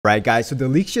Right, guys, so the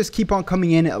leaks just keep on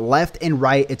coming in left and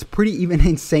right. It's pretty even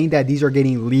insane that these are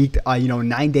getting leaked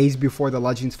 9 days before the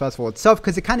Legends Festival itself,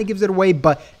 because it kind of gives it away,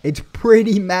 but it's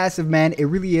pretty massive, man. It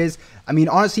really is. I mean,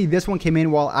 honestly, this one came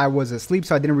in while I was asleep,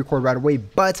 so I didn't record right away,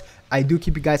 but I do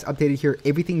keep you guys updated here,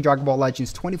 everything Dragon Ball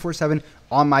Legends 24/7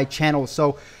 on my channel.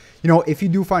 So if you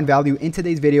do find value in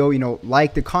today's video,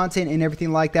 like the content and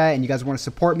everything like that, and you guys want to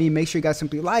support me, make sure you guys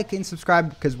simply like and subscribe,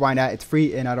 because why not? It's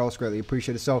free and I'd also greatly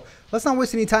appreciate it. So let's not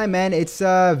waste any time, man. It's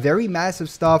very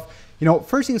massive stuff.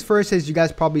 First things first is you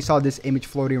guys probably saw this image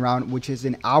floating around, which is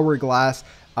an hourglass,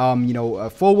 a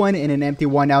full one and an empty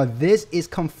one. Now this is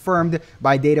confirmed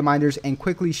by data miners, and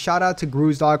quickly shout out to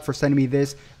Gruzdog for sending me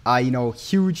this.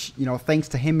 Huge, thanks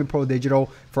to him and Pro Digital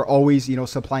for always,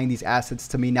 supplying these assets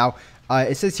to me. Now,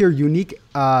 it says here unique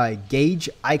gauge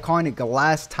icon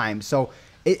glass time. So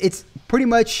it's pretty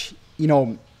much,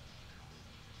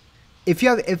 if you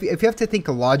have to think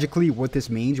logically what this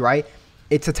means, right?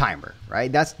 It's a timer, right?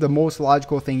 That's the most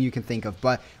logical thing you can think of.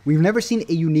 But we've never seen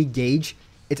a unique gauge.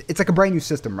 It's like a brand new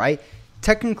system, right?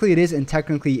 Technically it is, and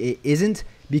technically it isn't,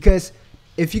 because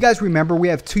if you guys remember, we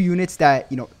have two units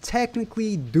that,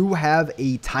 technically do have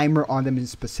a timer on them in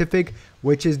specific,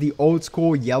 which is the old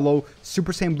school yellow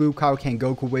Super Saiyan Blue Kaioken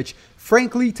Goku, which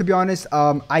frankly, to be honest,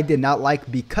 I did not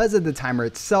like because of the timer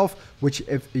itself, which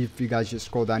if you guys just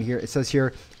scroll down here, it says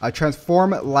here,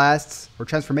 transformation lasts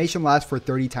for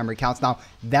 30 timer counts. Now,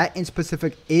 that in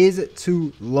specific is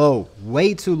too low,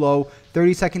 way too low.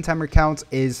 30-second timer counts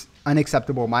is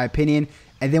unacceptable in my opinion.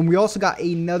 And then we also got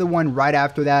another one right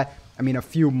after that. I mean, a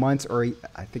few months, or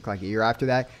I think like a year after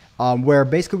that, where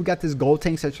basically we got this gold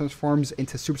tank that transforms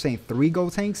into Super Saiyan 3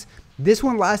 gold tanks. This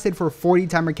one lasted for 40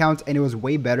 timer counts, and it was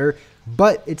way better,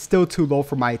 but it's still too low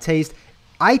for my taste.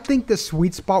 I think the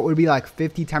sweet spot would be like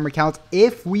 50 timer counts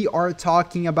if we are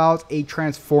talking about a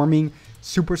transforming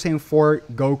Super Saiyan 4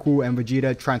 Goku and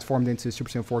Vegeta transformed into Super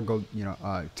Saiyan 4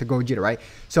 to Gogeta, right?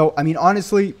 So, I mean,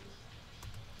 honestly,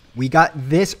 we got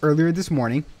this earlier this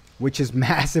morning, which is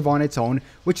massive on its own,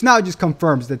 which now just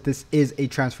confirms that this is a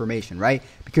transformation, right?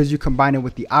 Because you combine it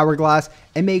with the hourglass,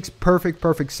 it makes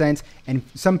perfect sense. And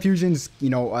some fusions,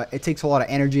 it takes a lot of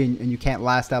energy, and you can't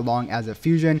last that long as a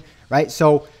fusion, right?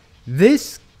 So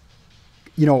this,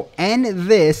 and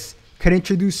this could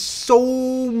introduce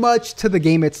so much to the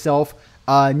game itself,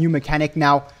 new mechanic.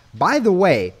 Now, by the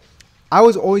way, I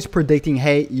was always predicting,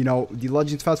 hey, the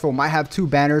Legends Festival might have two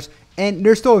banners, and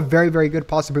there's still a very good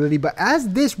possibility. But as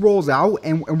this rolls out,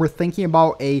 and we're thinking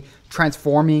about a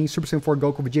transforming Super Saiyan 4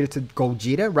 Goku Vegeta to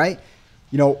Gogeta, right?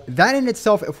 That in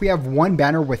itself, if we have one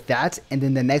banner with that, and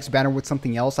then the next banner with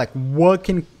something else, like what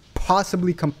can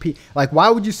possibly compete? Like, why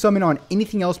would you summon on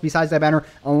anything else besides that banner,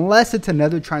 unless it's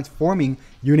another transforming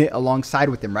unit alongside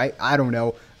with them, right? I don't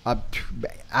know. I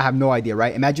have no idea,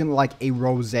 right? Imagine like a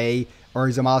Rose or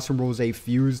Zamasu Rose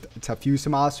fused to fuse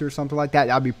Zamasu or something like that.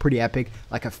 That'd be pretty epic,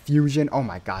 like a fusion. Oh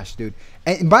my gosh, dude!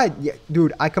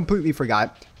 Dude, I completely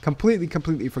forgot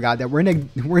that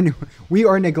we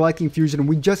are neglecting fusion.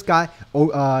 We just got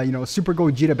Super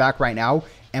Gogeta back right now,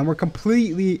 and we're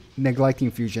completely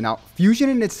neglecting fusion. Now, fusion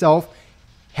in itself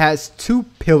has two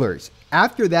pillars.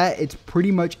 After that, it's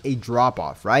pretty much a drop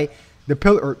off, right? The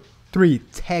pillar, or three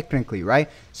technically, right?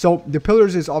 So the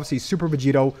pillars is obviously Super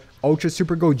Vegito, Ultra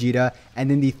Super Gogeta, and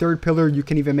then the third pillar, you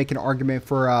can even make an argument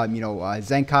for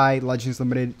Zenkai Legends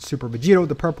Limited Super Vegito,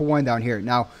 the purple one down here.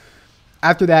 Now,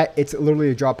 after that, it's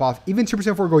literally a drop off. Even Super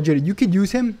Saiyan 4 Gogeta, you could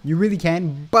use him, you really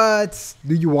can, but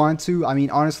do you want to? I mean,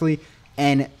 honestly,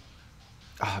 and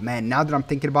oh man, now that I'm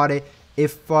thinking about it,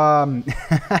 if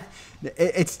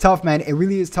it's tough, man. It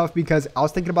really is tough, because I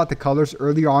was thinking about the colors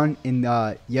earlier on in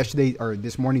yesterday or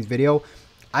this morning's video.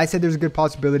 I said there's a good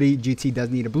possibility GT does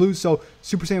need a blue, so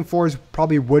Super Saiyan 4s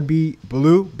probably would be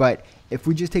blue. But if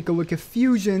we just take a look at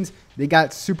fusions, they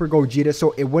got Super Gogeta,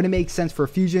 so it wouldn't make sense for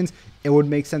fusions. It would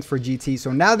make sense for GT.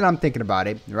 So now that I'm thinking about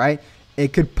it, right,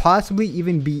 it could possibly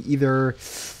even be either,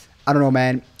 I don't know,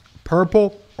 man,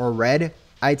 purple or red,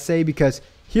 I'd say, because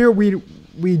here we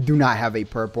do not have a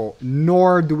purple,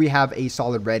 nor do we have a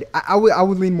solid red. I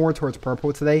would lean more towards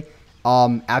purple today,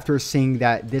 after seeing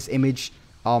that this image,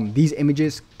 these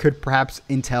images could perhaps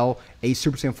entail a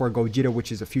Super Saiyan 4 Gogeta,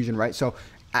 which is a fusion, right? So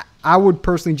I would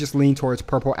personally just lean towards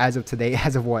purple as of today,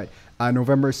 as of what,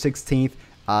 November 16th,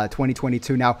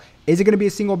 2022. Now, is it going to be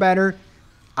a single banner?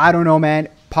 I don't know, man.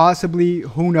 Possibly,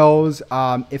 who knows?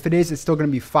 If it is, it's still going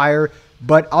to be fire.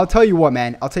 But I'll tell you what,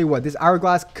 man. I'll tell you what. This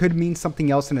hourglass could mean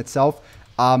something else in itself.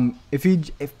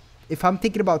 If I'm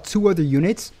thinking about two other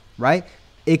units, right?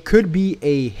 It could be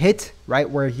a hit, right,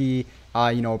 where he,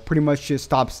 pretty much just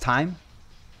stops time.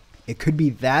 It could be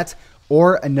that,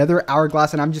 Or another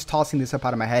hourglass, and I'm just tossing this up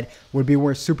out of my head, would be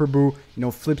where Super Buu,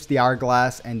 flips the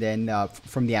hourglass and then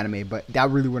from the anime. But that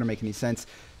really wouldn't make any sense.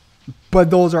 But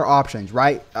those are options,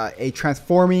 right? A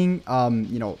transforming,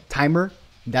 timer.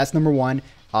 That's number one.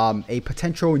 A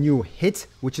potential new hit,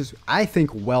 which is, I think,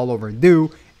 well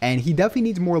overdue. And he definitely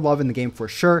needs more love in the game for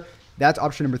sure. That's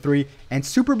option number 3. And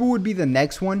Super Buu would be the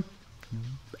next one.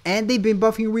 And they've been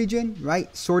buffing region,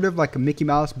 right? Sort of like a Mickey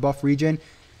Mouse buff region.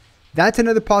 That's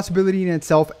another possibility in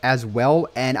itself as well.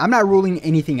 And I'm not ruling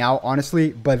anything out,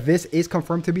 honestly. But this is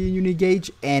confirmed to be a unique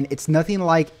gauge. And it's nothing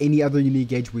like any other unique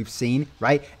gauge we've seen,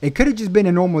 right? It could have just been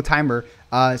a normal timer.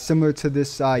 Similar to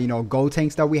this, gold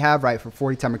tanks that we have, right? For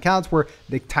 40 timer counts where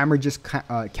the timer just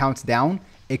counts down.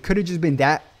 It could have just been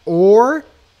that. Or,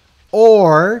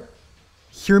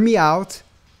 hear me out.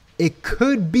 It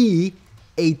could be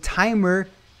a timer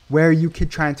where you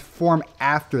could transform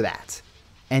after that.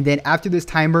 And then after this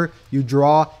timer, you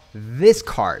draw this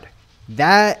card.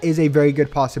 That is a very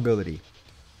good possibility.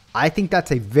 I think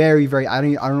that's a very, very, I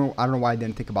don't know why I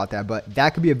didn't think about that, but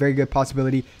that could be a very good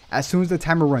possibility. As soon as the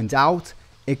timer runs out,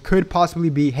 it could possibly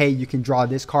be, hey, you can draw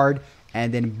this card,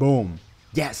 and then boom.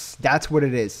 Yes, that's what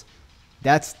it is.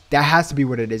 That has to be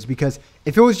what it is, because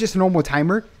if it was just a normal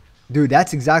timer, dude,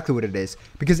 that's exactly what it is.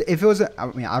 Because if it was,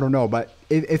 I don't know, but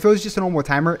if it was just a normal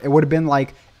timer, it would have been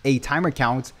like a timer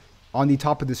count on the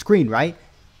top of the screen, right?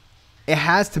 It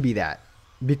has to be that,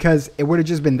 because it would have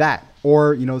just been that,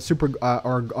 or super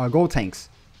or gold tanks,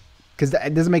 because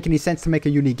it doesn't make any sense to make a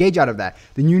unique gauge out of that.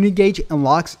 The unique gauge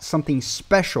unlocks something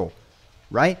special,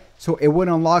 right? So it would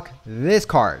unlock this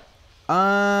card.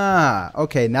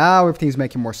 Okay, now everything's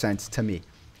making more sense to me.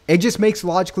 It just makes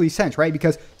logically sense, right?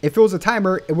 Because if it was a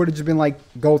timer, it would have just been like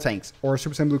gold tanks or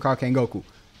Super Saiyan Blue Kaioken Goku,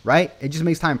 right? It just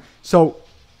makes time. So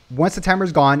once the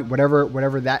timer's gone,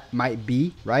 whatever that might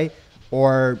be, right?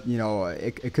 Or,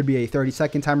 it could be a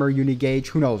 30-second timer, unique gauge,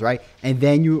 who knows, right? And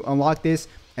then you unlock this,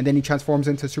 and then he transforms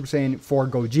into Super Saiyan 4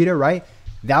 Gogeta, right?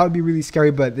 That would be really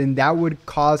scary, but then that would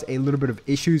cause a little bit of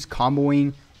issues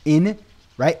comboing in,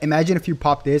 right? Imagine if you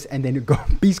pop this, and then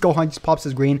Beast Gohan just pops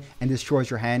his green and destroys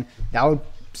your hand. That would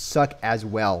suck as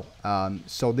well.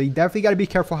 So they definitely got to be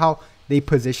careful how they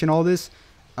position all this.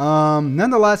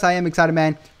 Nonetheless, I am excited,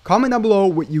 man. Comment down below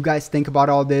what you guys think about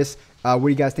all this. What do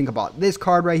you guys think about this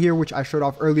card right here, which I showed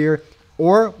off earlier,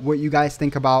 or what you guys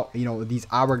think about, these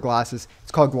hourglasses.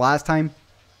 It's called Glass Time,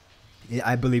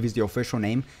 I believe is the official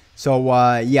name.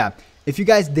 So, yeah. If you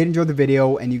guys did enjoy the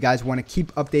video and you guys want to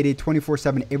keep updated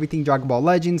 24/7 everything Dragon Ball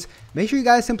Legends, make sure you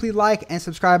guys simply like and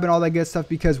subscribe and all that good stuff,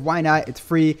 because why not? It's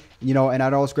free, and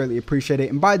I'd always greatly appreciate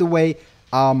it. And by the way,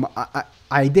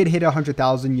 I did hit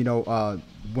 100,000,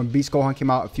 when Beast Gohan came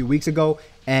out a few weeks ago,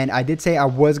 and I did say I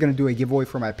was going to do a giveaway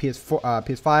for my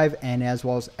PS5 and as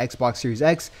well as Xbox Series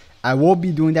X. I will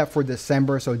be doing that for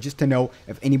December, so just to know,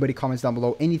 if anybody comments down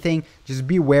below anything, just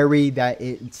be wary that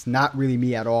it's not really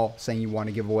me at all saying you want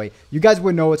to give away. You guys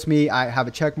would know it's me. I have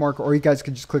a check mark, or you guys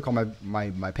could just click on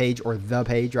my page, or the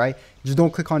page, right? Just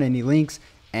don't click on any links,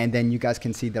 and then you guys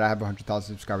can see that I have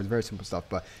 100,000 subscribers. Very simple stuff,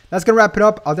 but that's going to wrap it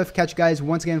up. I'll definitely catch you guys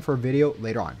once again for a video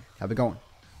later on. Have a good one.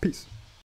 Peace.